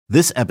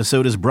This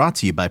episode is brought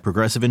to you by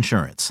Progressive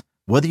Insurance.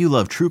 Whether you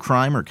love true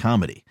crime or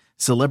comedy,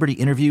 celebrity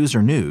interviews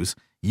or news,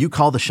 you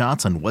call the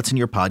shots on what's in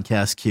your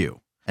podcast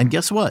queue. And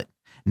guess what?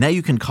 Now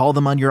you can call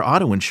them on your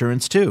auto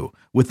insurance too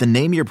with the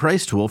Name Your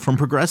Price tool from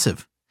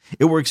Progressive.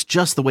 It works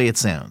just the way it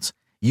sounds.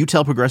 You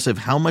tell Progressive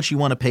how much you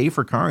want to pay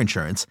for car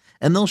insurance,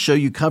 and they'll show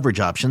you coverage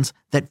options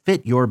that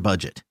fit your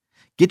budget.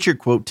 Get your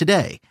quote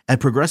today at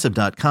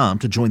Progressive.com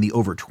to join the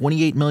over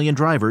 28 million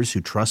drivers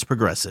who trust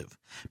Progressive.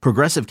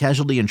 Progressive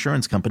Casualty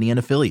Insurance Company and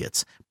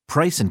Affiliates.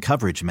 Price and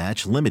coverage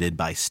match limited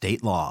by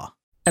state law.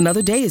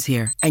 Another day is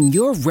here, and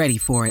you're ready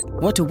for it.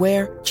 What to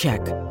wear?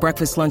 Check.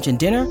 Breakfast, lunch, and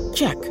dinner?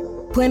 Check.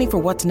 Planning for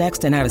what's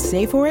next and how to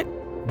save for it?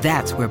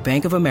 That's where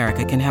Bank of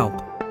America can help.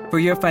 For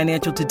your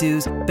financial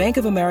to-dos, Bank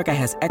of America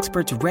has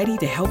experts ready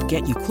to help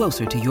get you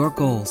closer to your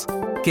goals.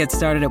 Get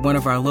started at one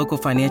of our local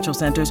financial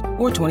centers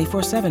or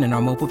 24/7 in our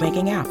mobile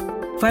banking app.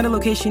 Find a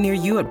location near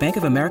you at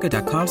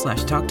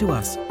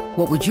bankofamerica.com/talktous.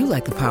 What would you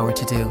like the power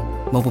to do?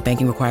 Mobile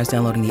banking requires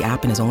downloading the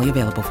app and is only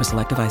available for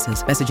select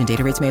devices. Message and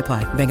data rates may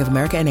apply. Bank of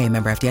America N.A.,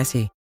 member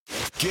FDIC.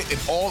 Get an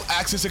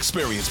all-access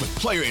experience with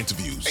player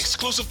interviews,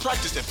 exclusive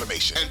practice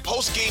information, and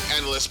post-game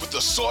analysts with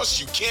the sauce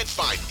you can't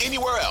find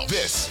anywhere else.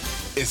 This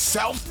is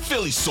South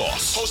Philly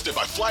Sauce, hosted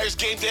by Flyers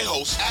Game Day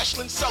host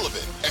Ashlyn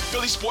Sullivan and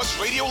Philly sports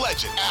radio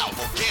legend Al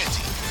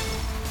Morganti.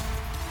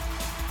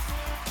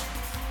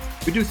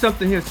 We do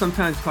something here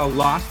sometimes called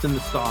Lost in the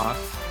Sauce,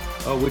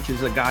 which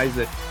is the guys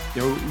that,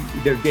 you know,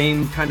 their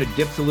game kind of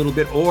dips a little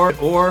bit, or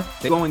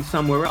they're going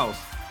somewhere else.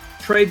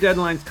 Trade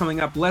deadline's coming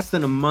up less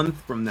than a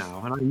month from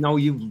now, and I know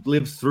you've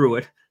lived through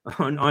it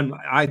on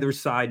either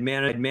side,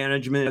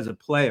 management as a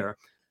player.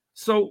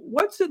 So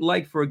what's it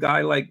like for a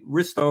guy like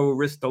Risto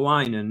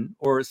Ristolainen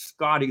or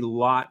Scotty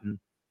Lawton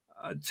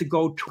to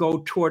go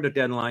toward a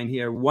deadline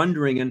here,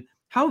 wondering, and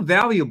how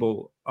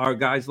valuable are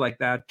guys like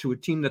that to a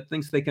team that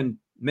thinks they can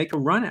make a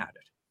run at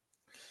it?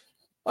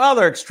 Well,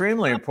 they're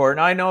extremely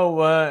important. I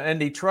know in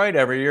Detroit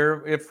every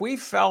year, if we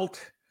felt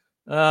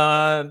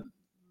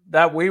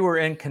that we were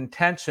in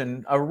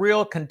contention, a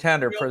real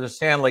contender for the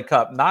Stanley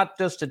Cup, not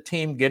just a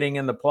team getting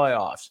in the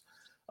playoffs.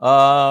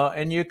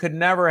 And you could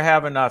never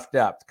have enough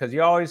depth because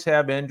you always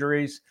have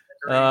injuries.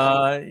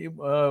 One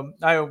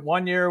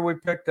year we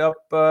picked up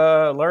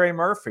Larry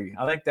Murphy.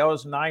 I think that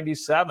was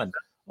 97.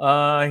 He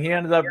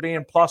ended up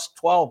being plus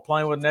 12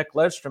 playing with Nick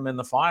Lidstrom in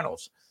the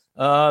finals.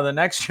 The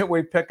next year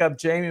we pick up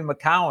Jamie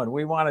McCowan.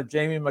 We wanted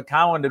Jamie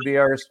McCowan to be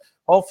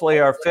hopefully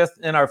our fifth,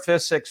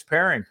 sixth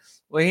pairing.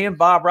 Well, he and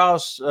Bob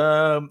Rouse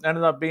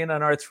ended up being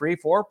in our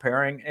 3-4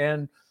 pairing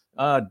and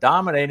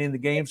dominating the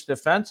games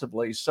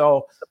defensively.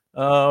 So,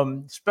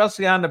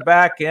 especially on the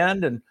back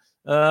end and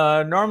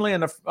normally in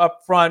the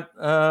up front,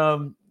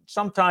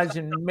 sometimes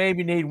you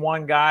maybe need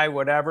one guy,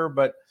 whatever.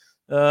 But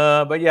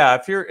yeah,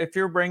 if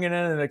you're bringing in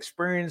an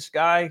experienced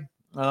guy,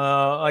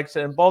 like I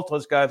said, and both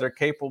those guys are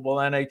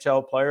capable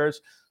NHL players.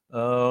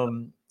 As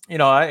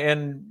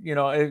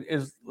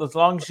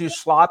long as you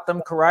slot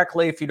them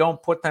correctly, if you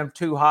don't put them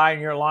too high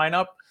in your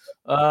lineup,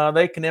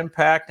 they can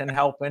impact and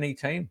help any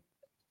team.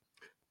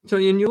 So,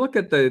 and you look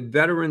at the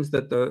veterans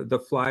that the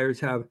Flyers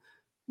have,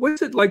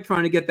 what's it like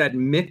trying to get that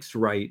mix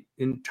right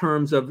in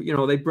terms of,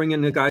 they bring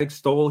in a guy like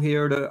Stoll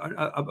here,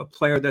 a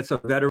player that's a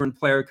veteran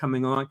player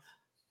coming on.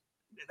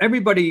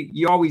 Everybody,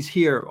 you always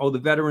hear, the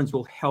veterans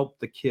will help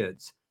the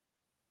kids.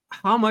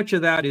 How much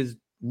of that is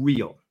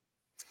real?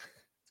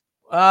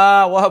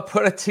 Well, I'll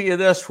put it to you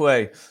this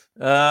way.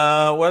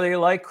 Whether you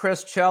like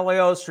Chris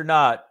Chelios or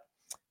not,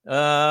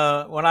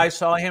 when I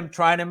saw him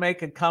trying to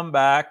make a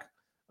comeback,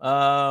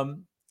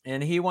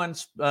 and he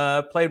once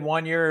played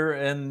 1 year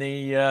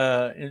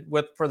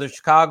for the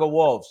Chicago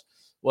Wolves.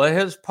 Well,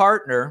 his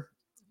partner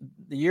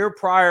the year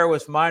prior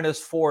was minus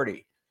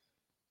 40.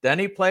 Then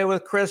he played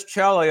with Chris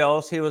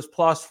Chelios. He was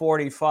plus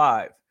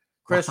 45.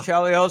 Chris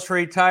Chelios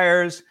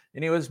retires,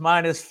 and he was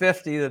minus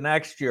 50 the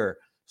next year.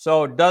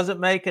 So does it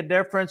make a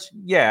difference?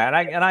 Yeah.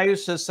 And I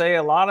used to say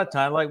a lot of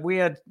time, like we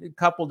had a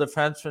couple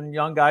defensemen,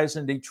 young guys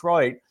in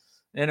Detroit,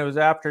 and it was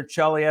after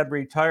Chelly had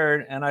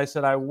retired. And I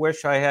said, I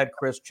wish I had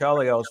Chris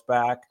Chelios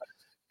back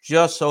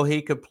just so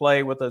he could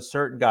play with a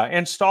certain guy.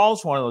 And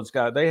Stahl's one of those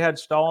guys. They had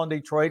Stahl in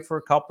Detroit for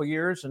a couple of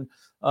years, and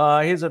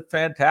he's a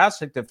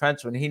fantastic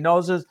defenseman. He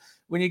knows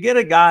when you get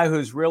a guy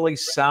who's really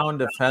sound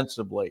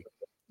defensively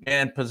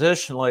and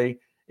positionally,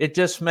 it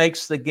just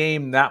makes the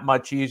game that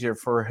much easier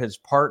for his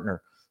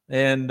partner.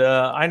 And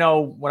I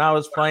know when I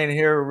was playing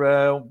here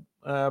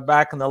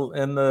back in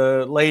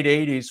the late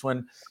 80s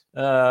when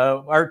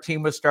our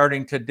team was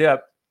starting to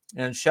dip,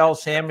 and Shell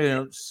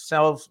Samuelson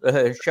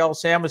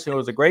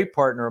was a great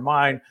partner of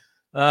mine,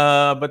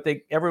 but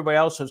everybody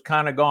else was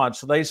kind of gone.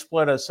 So they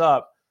split us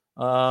up,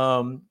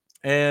 and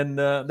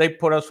they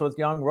put us with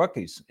young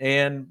rookies.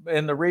 And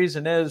the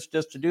reason is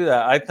just to do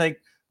that. I think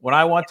when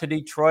I went to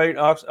Detroit,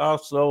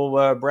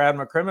 also Brad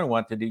McCrimmon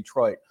went to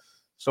Detroit.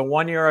 So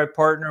 1 year I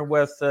partnered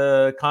with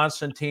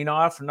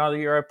Konstantinov, another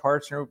year I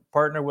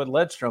partnered with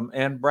Lidstrom,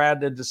 and Brad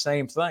did the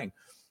same thing.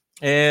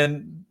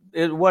 And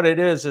what it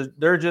is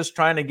they're just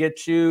trying to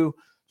get you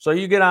So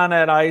you get on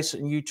that ice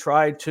and you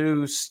try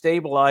to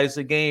stabilize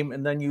the game,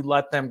 and then you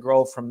let them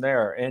grow from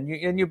there, and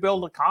you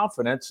build a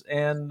confidence.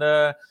 And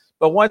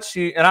but once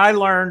and I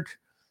learned,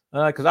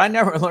 because I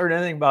never learned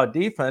anything about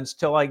defense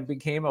till I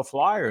became a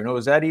Flyer, and it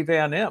was Eddie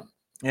Van Imp.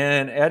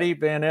 And Eddie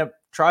Van Imp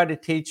tried to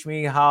teach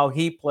me how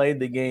he played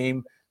the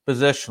game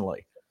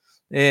positionally.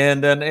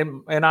 And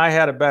I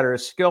had a better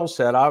skill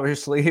set.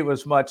 Obviously, he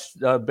was much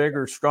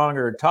bigger,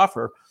 stronger, and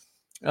tougher.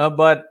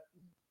 But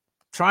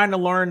trying to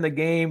learn the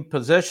game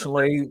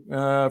positionally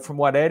from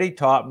what Eddie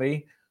taught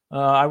me,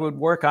 I would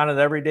work on it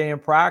every day in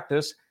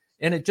practice,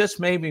 and it just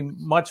made me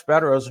much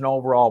better as an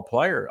overall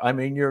player. I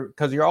mean,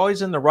 because you're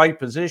always in the right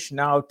position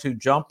now to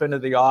jump into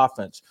the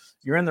offense.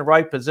 You're in the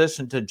right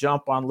position to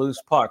jump on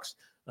loose pucks.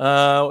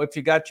 If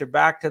you got your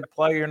back to the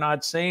play, you're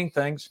not seeing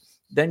things,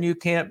 then you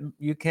can't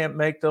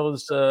make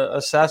those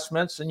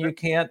assessments, and you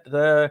can't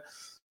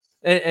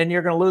and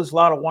you're going to lose a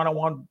lot of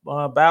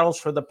one-on-one battles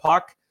for the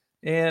puck,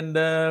 and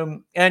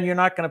you're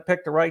not going to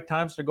pick the right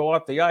times to go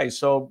up the ice.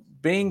 So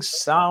being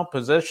sound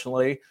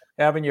positionally,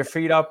 having your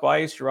feet up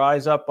ice, your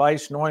eyes up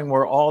ice, knowing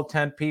where all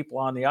 10 people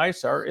on the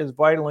ice are is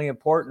vitally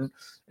important,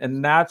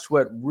 and that's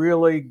what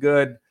really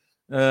good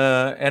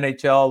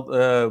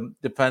NHL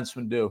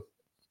defensemen do.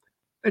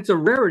 It's a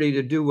rarity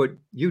to do what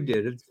you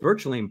did. It's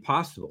virtually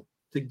impossible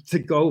to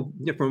go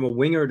from a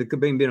winger to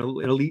being an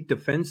elite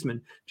defenseman.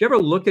 Do you ever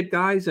look at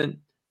guys, and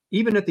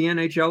even at the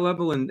NHL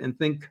level, and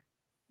think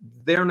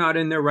they're not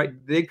in there right?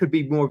 They could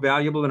be more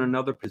valuable in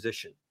another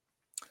position.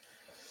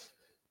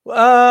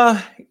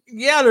 Yeah,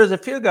 there's a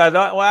few guys.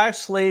 Well,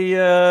 actually,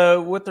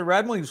 with the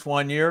Red Wings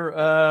one year,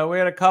 we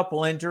had a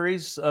couple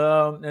injuries,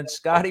 and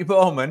Scotty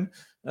Bowman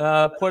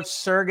put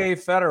Sergei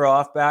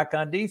Fedorov back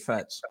on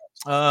defense.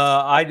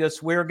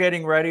 We were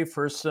getting ready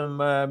for some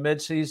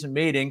midseason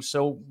meetings,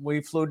 so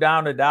we flew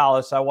down to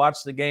Dallas. I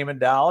watched the game in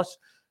Dallas.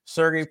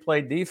 Sergei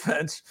played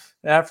defense.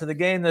 After the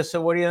game, they said,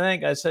 "What do you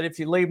think?" I said, "If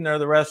you leave him there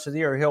the rest of the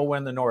year, he'll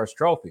win the Norris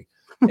Trophy."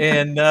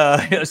 And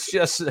it's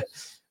just,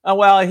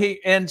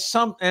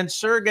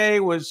 Sergei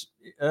was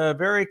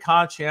very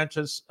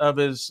conscientious of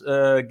his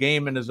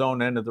game in his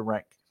own end of the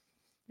rink.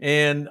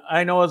 And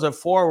I know as a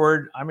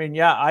forward, I mean,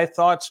 yeah, I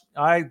thought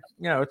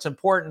it's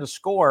important to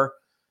score.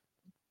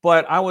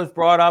 But I was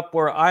brought up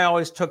where I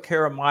always took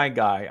care of my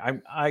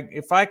guy.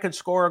 If I could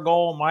score a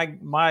goal,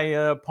 my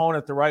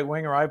opponent, the right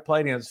winger I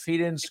played against, if he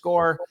didn't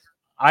score,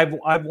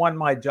 I've won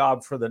my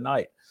job for the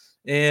night.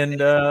 And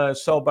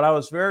but I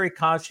was very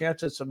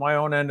conscientious of my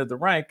own end of the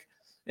rink,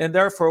 and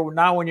therefore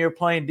now when you're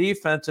playing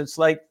defense, it's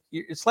like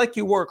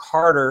you work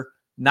harder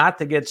not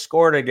to get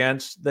scored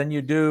against than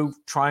you do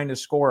trying to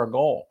score a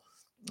goal.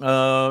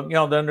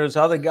 Then there's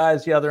other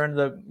guys the other end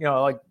of the,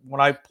 like when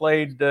I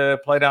played on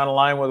the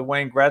line with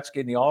Wayne Gretzky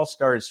in the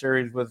All-Star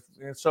series with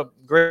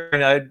great.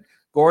 I had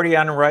Gordy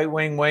on the right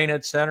wing, Wayne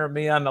at center,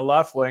 me on the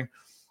left wing.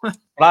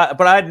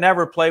 But I'd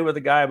never played with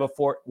a guy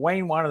before.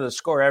 Wayne wanted to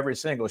score every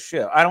single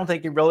shift. I don't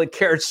think he really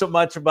cared so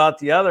much about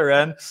the other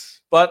end,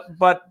 but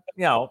that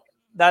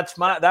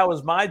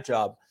was my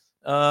job.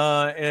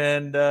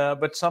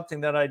 But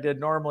something that I did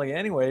normally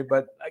anyway,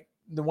 but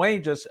the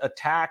Wayne just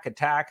attack.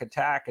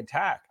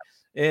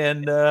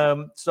 And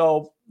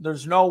so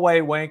there's no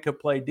way Wayne could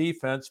play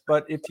defense.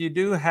 But if you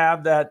do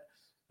have that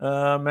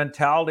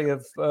mentality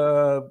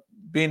of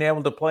being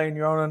able to play in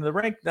your own end of the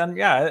rink, then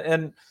yeah.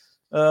 And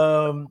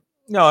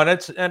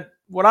and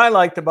what I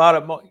liked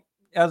about it,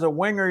 as a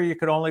winger, you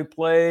could only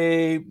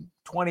play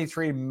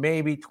 23,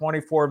 maybe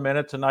 24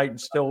 minutes a night and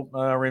still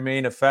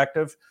remain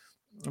effective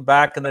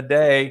back in the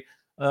day.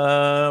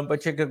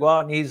 But you could go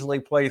out and easily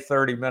play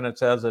 30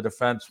 minutes as a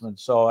defenseman.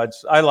 So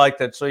I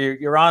liked it. So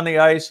you're on the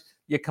ice.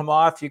 You come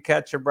off, you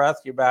catch your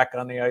breath, you're back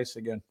on the ice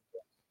again.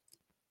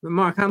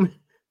 Mark, how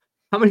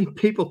many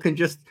people can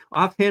just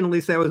offhandedly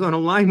say I was on a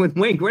line with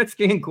Wayne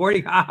Gretzky and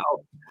Gordie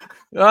Howe?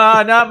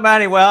 Not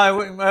many.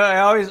 Well, I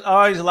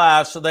always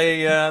laugh. So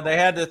they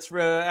had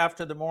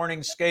after the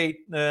morning skate,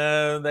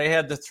 they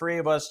had the three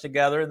of us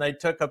together, and they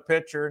took a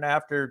picture. And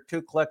after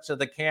 2 clicks of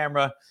the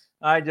camera,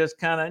 I just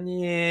kind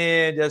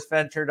of just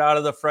ventured out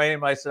of the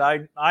frame. I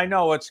said, I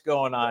know what's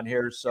going on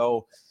here.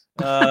 So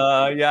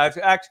I've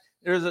actually.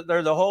 There's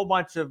a whole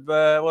bunch of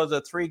it was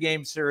a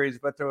 3-game series,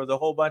 but there was a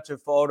whole bunch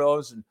of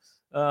photos, and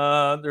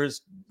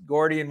there's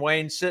Gordy and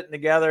Wayne sitting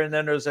together, and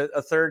then there's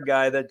a third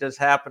guy that just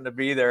happened to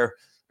be there.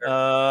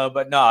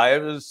 But no,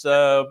 it was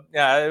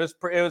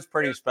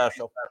pretty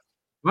special.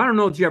 I don't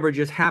know if you ever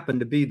just happened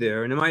to be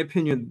there, and in my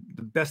opinion,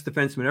 the best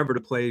defenseman ever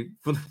to play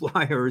for the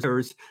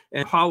Flyers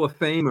and Hall of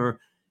Famer.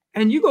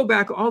 And you go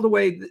back all the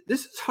way.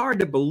 This is hard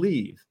to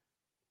believe.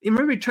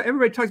 Remember,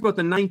 everybody talks about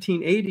the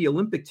 1980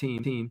 Olympic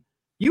team.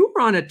 You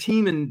were on a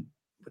team in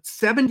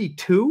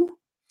 72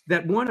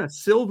 that won a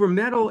silver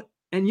medal,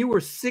 and you were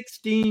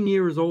 16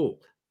 years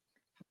old.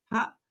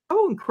 How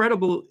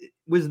incredible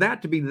was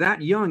that to be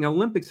that young,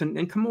 Olympics,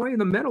 and come away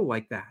with a medal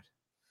like that?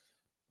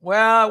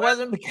 Well, it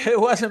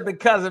wasn't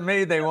because of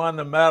me they won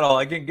the medal.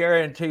 I can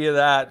guarantee you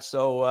that.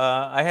 So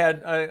I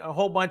had a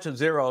whole bunch of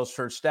zeros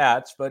for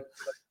stats, but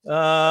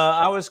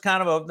I was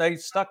they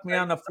stuck me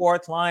on the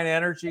fourth line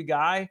energy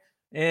guy.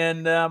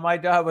 And my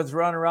job was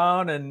run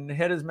around and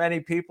hit as many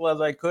people as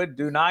I could,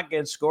 do not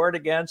get scored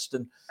against.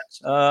 And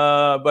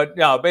but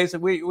yeah,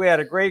 basically we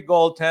had a great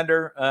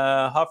goaltender,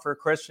 Huffer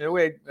Christian.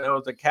 We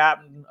was a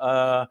captain,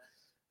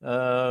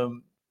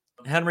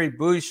 Henry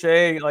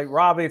Boucher, like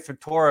Robbie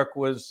Fatorik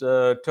was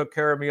took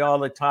care of me all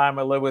the time.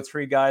 I lived with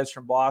 3 guys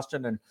from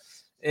Boston,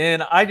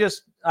 and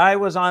I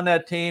was on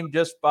that team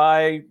just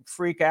by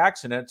freak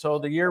accident. So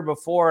the year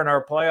before in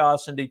our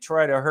playoffs in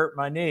Detroit, I hurt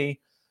my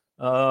knee.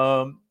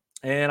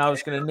 And I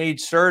was going to need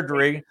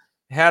surgery.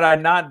 Had I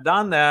not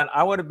done that,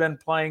 I would have been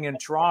playing in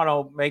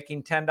Toronto,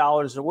 making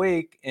 $10 a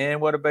week, and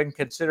would have been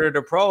considered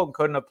a pro and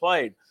couldn't have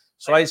played.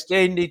 So I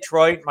stayed in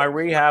Detroit. My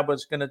rehab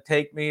was going to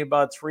take me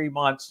about 3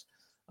 months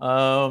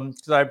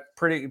because I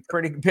pretty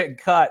big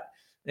cut.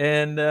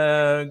 And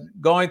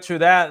going through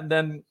that, and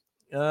then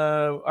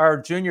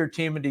our junior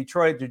team in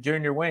Detroit, the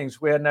Junior Wings,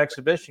 we had an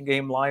exhibition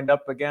game lined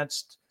up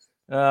against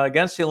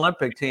the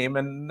Olympic team,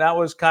 and that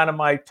was kind of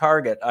my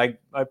target. I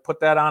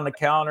put that on the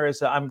calendar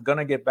as I'm going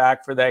to get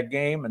back for that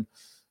game, and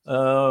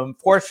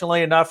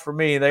fortunately enough for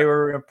me, they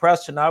were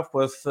impressed enough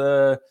with.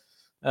 That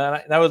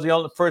was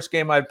the first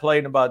game I'd played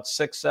in about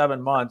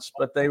 6-7 months,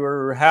 but they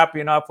were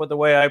happy enough with the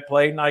way I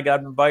played, and I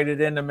got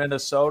invited into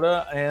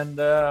Minnesota, and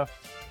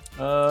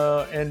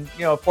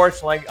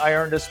fortunately I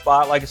earned a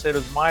spot. Like I said, it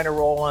was a minor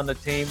role on the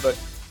team, but.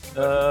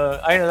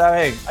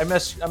 I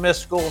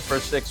missed school for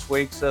 6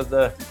 weeks as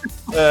a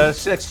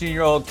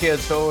 16-year-old kid,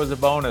 so it was a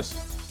bonus.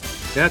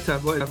 It's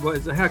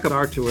a heck of an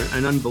art to it,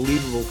 an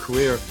unbelievable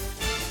career.